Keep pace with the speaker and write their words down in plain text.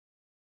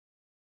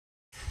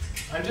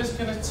I'm just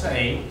going to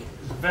take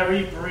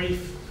very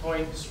brief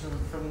points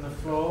from the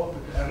floor,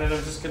 and then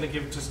I'm just going to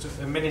give just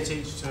a minute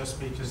each to our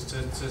speakers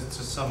to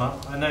sum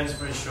up. I know it's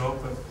very short,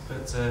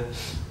 but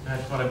I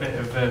had quite a bit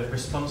of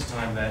response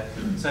time there.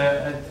 So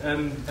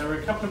there were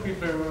a couple of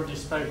people who have already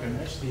spoken.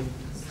 Actually,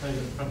 those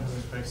at the front of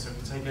the space, so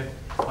we'll take a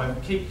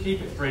point.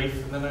 Keep it brief,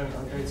 and then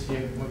I'll go to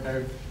you. We'll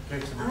go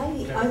to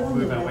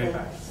move our way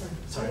back.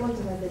 I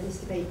wonder whether this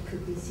debate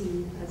could be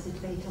seen as a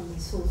debate on the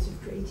source of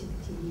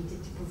creativity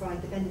needed to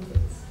provide the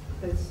benefits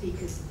both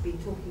speakers have been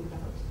talking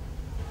about.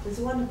 There's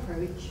one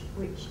approach,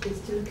 which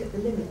is to look at the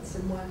limits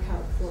and work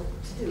out what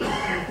to do, as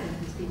Jonathon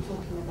has been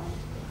talking about.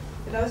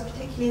 But I was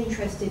particularly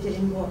interested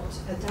in what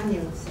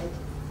Daniel said.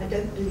 I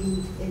don't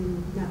believe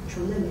in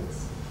natural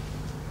limits.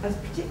 I was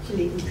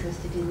particularly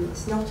interested in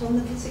it's not on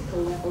the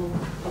physical level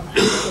of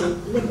physical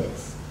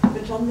limits,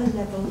 but on the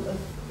level of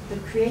the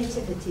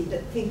creativity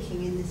that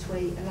thinking in this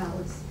way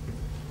allows.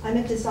 I'm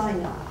a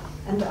designer,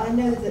 and I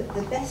know that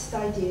the best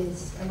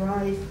ideas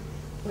arrive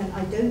when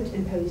I don't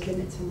impose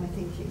limits on my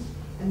thinking,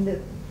 and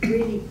the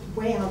really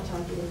way out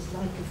ideas,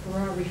 like a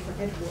Ferrari for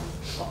everyone,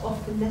 are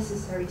often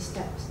necessary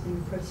steps in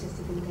the process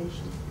of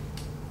innovation.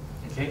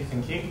 Okay,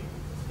 thank you.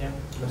 Yeah.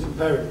 I didn't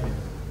hear it.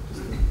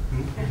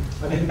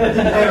 I didn't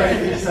hear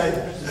anything you say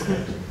there.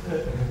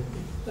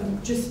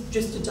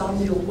 Just to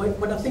Daniel,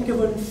 when I think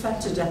of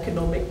unfettered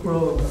economic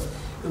growth,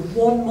 the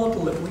one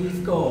model that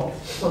we've got,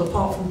 well,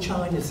 apart from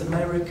China's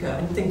America,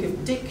 and think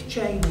of Dick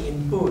Cheney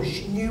and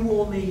Bush, New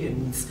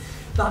Orleans,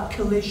 that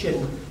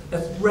collision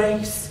of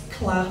race,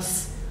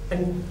 class,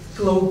 and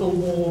global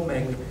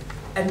warming,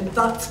 and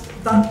that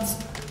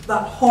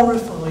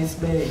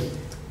horrifies me.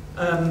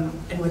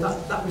 Anyway,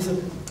 that was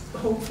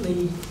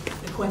hopefully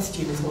a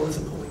question as well as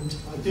a point.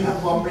 I do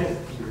have 1 minute.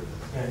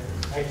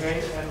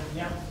 Okay,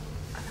 yeah.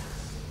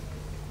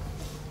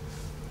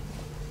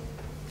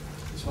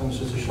 This one's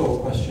just a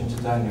short question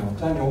to Daniel.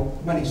 Daniel,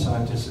 many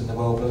scientists in the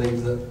world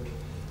believe that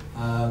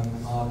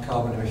our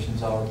carbon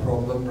emissions are a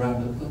problem.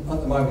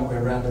 At the moment,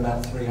 we're around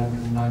about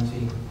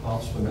 390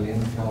 parts per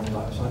million of carbon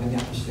dioxide in the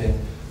atmosphere.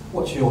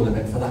 What's your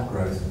limit for that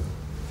growth?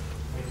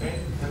 Okay,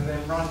 and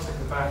then right at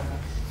the back.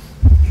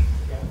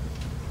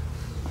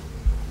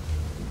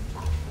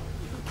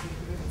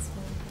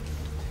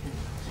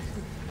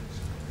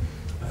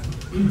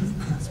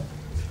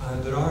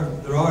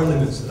 There are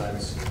limits that I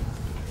would see.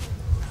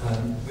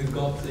 We've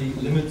got the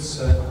limits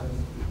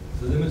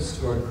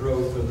to our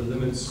growth, or the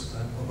limits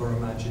of our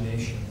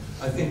imagination.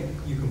 I think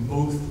you can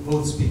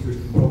both speakers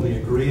can probably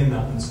agree in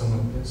that, and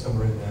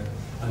somewhere in there,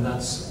 and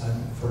that's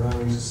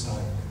Ferrari's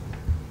aside.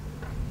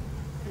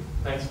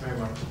 Thanks very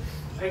much.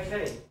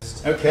 Okay.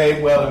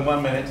 Okay. Well, in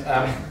 1 minute.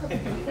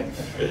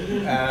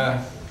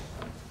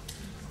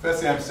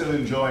 Firstly, I'm still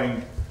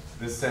enjoying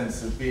this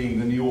sense of being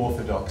the new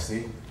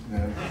orthodoxy. You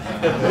know,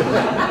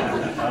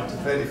 after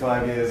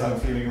 35 years, I'm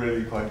feeling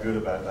really quite good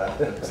about that,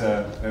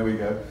 but there we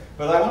go.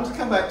 But I want to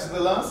come back to the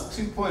last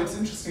 2 points.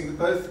 Interesting that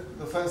both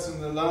the first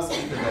and the last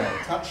speaker there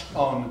touched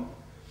on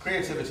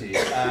creativity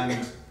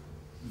and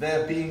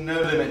there being no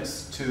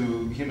limits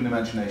to human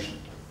imagination,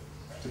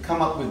 to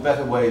come up with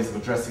better ways of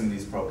addressing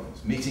these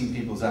problems, meeting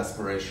people's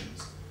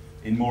aspirations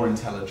in more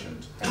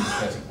intelligent,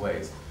 empathetic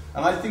ways.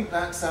 And I think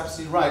that's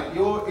absolutely right.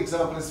 Your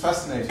example is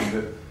fascinating,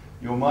 that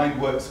your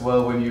mind works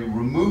well when you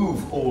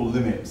remove all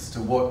limits to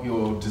what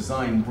your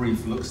design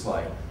brief looks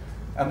like.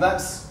 And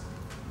that's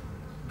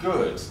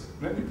good.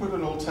 Let me put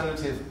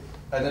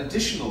an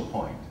additional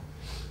point,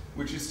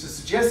 which is to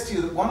suggest to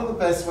you that one of the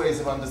best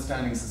ways of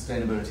understanding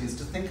sustainability is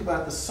to think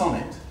about the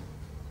sonnet,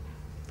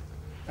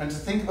 and to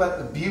think about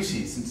the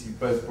beauty, since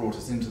you've both brought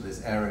us into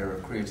this area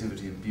of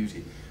creativity and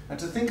beauty, and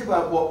to think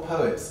about what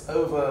poets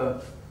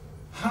over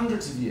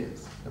hundreds of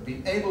years have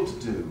been able to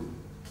do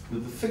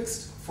with the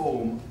fixed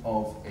form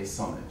of a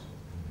sonnet,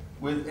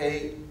 with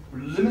a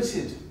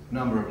limited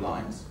number of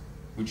lines,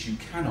 which you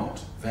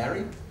cannot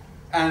vary,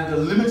 and a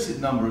limited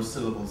number of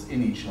syllables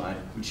in each line,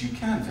 which you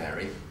can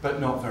vary, but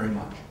not very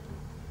much.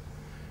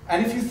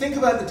 And if you think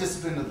about the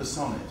discipline of the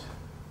sonnet,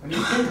 and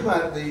you think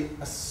about the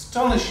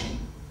astonishing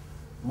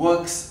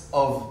works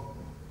of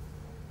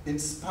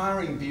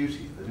inspiring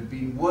beauty that have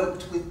been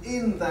worked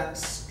within that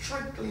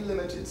strictly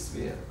limited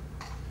sphere,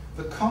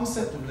 the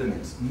concept of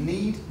limits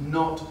need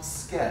not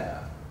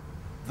scare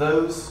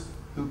those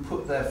who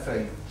put their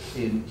faith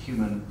in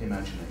human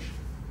imagination.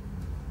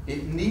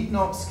 It need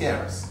not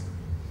scare us,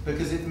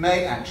 because it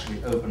may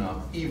actually open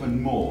up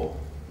even more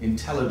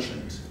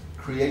intelligent,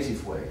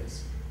 creative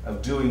ways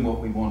of doing what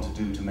we want to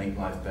do to make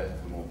life better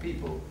for more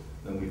people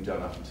than we've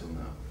done up until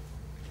now.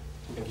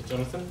 Thank you,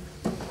 Jonathon.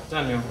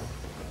 Daniel.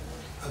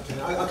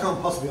 Okay, I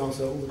can't possibly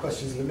answer all the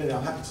questions in a minute.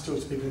 I'm happy to talk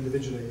to people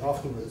individually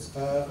afterwards.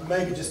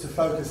 Maybe just to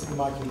focus in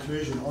my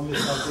conclusion on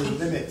this idea of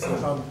limits and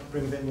try and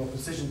bring a bit more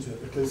precision to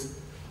it, because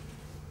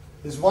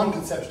there's one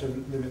conception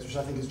of limits which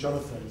I think is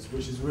Jonathon's,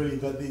 which is really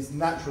that these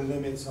natural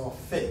limits are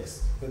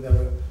fixed, that there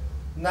are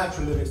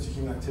natural limits to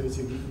human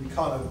activity. We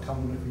can't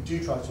overcome them. If we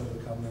do try to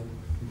overcome them,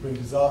 we bring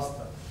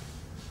disaster.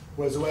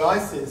 Whereas the way I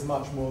see it is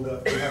much more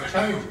that we have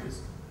challenges,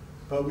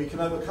 but we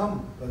can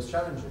overcome those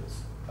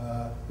challenges.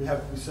 We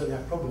certainly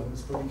have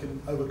problems, but we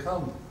can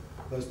overcome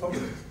those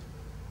problems.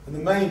 And the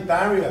main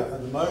barrier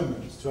at the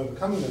moment to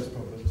overcoming those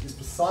problems is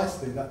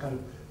precisely that kind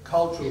of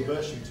cultural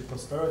aversion to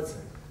prosperity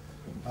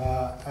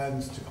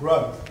and to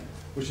growth,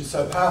 which is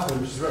so powerful,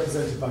 which is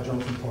represented by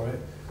Jonathon Porritt,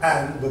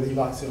 and whether he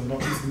likes it or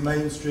not, is the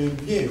mainstream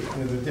view.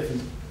 There are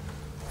different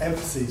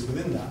emphases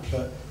within that,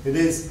 but it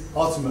is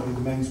ultimately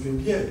the mainstream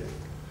view.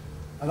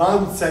 And I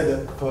would say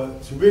that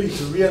to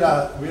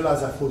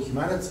realise our full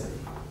humanity,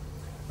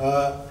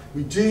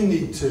 we do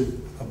need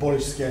to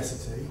abolish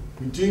scarcity.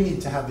 We do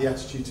need to have the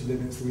attitude to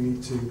limits. We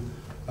need to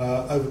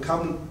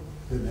overcome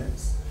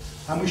limits.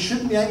 And we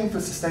shouldn't be aiming for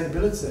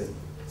sustainability.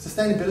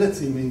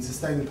 Sustainability means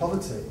sustaining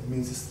poverty. It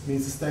means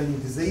sustaining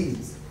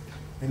disease.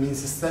 It means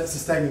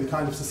sustaining the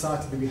kind of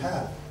society that we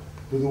have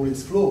with all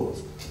its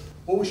flaws.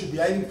 What we should be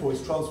aiming for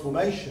is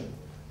transformation,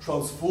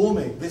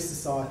 transforming this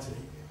society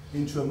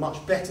into a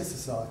much better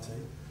society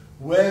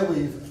where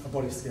we've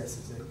abolished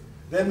scarcity.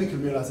 Then we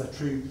can realise our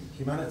true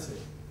humanity.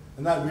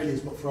 And that really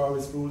is what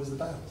Ferrari's for All is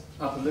about.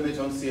 Upper limit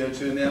on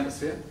CO2 in the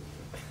atmosphere?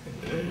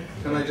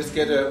 Can I just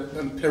get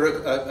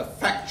a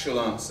factual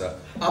answer?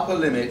 Upper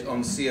limit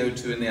on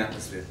CO2 in the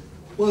atmosphere?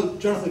 Well,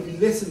 Jonathan, if you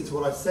listen to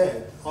what I've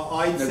said,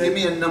 I said... Give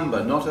me a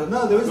number, not a...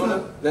 No, there is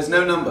no... There's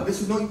no number.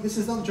 This is not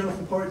the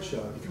Jonathon Porritt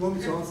show. If you want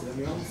me to answer, let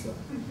me answer.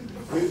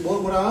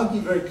 What I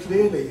argue very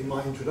clearly in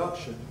my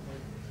introduction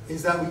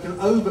is that we can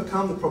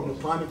overcome the problem of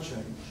climate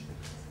change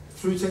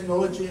through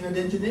technology and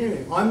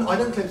engineering. I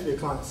don't claim to be a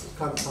climate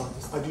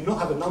scientist. I do not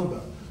have a number,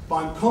 but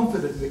I'm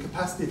confident in the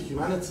capacity of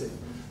humanity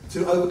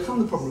to overcome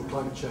the problem of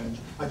climate change.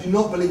 I do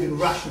not believe in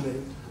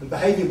rationing and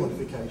behaviour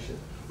modification,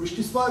 which,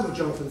 despite what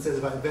Jonathon says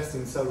about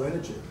investing in solar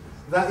energy,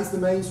 that is the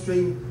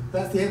mainstream,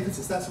 that's the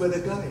emphasis, that's where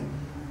they're going.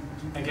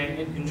 Again,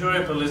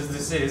 enjoyable as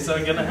this is,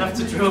 I'm going to have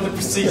to draw the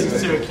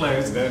proceedings to a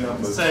close.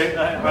 So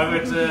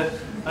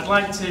I'd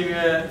like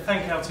to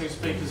thank our two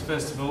speakers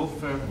first of all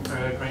for a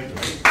great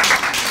debate.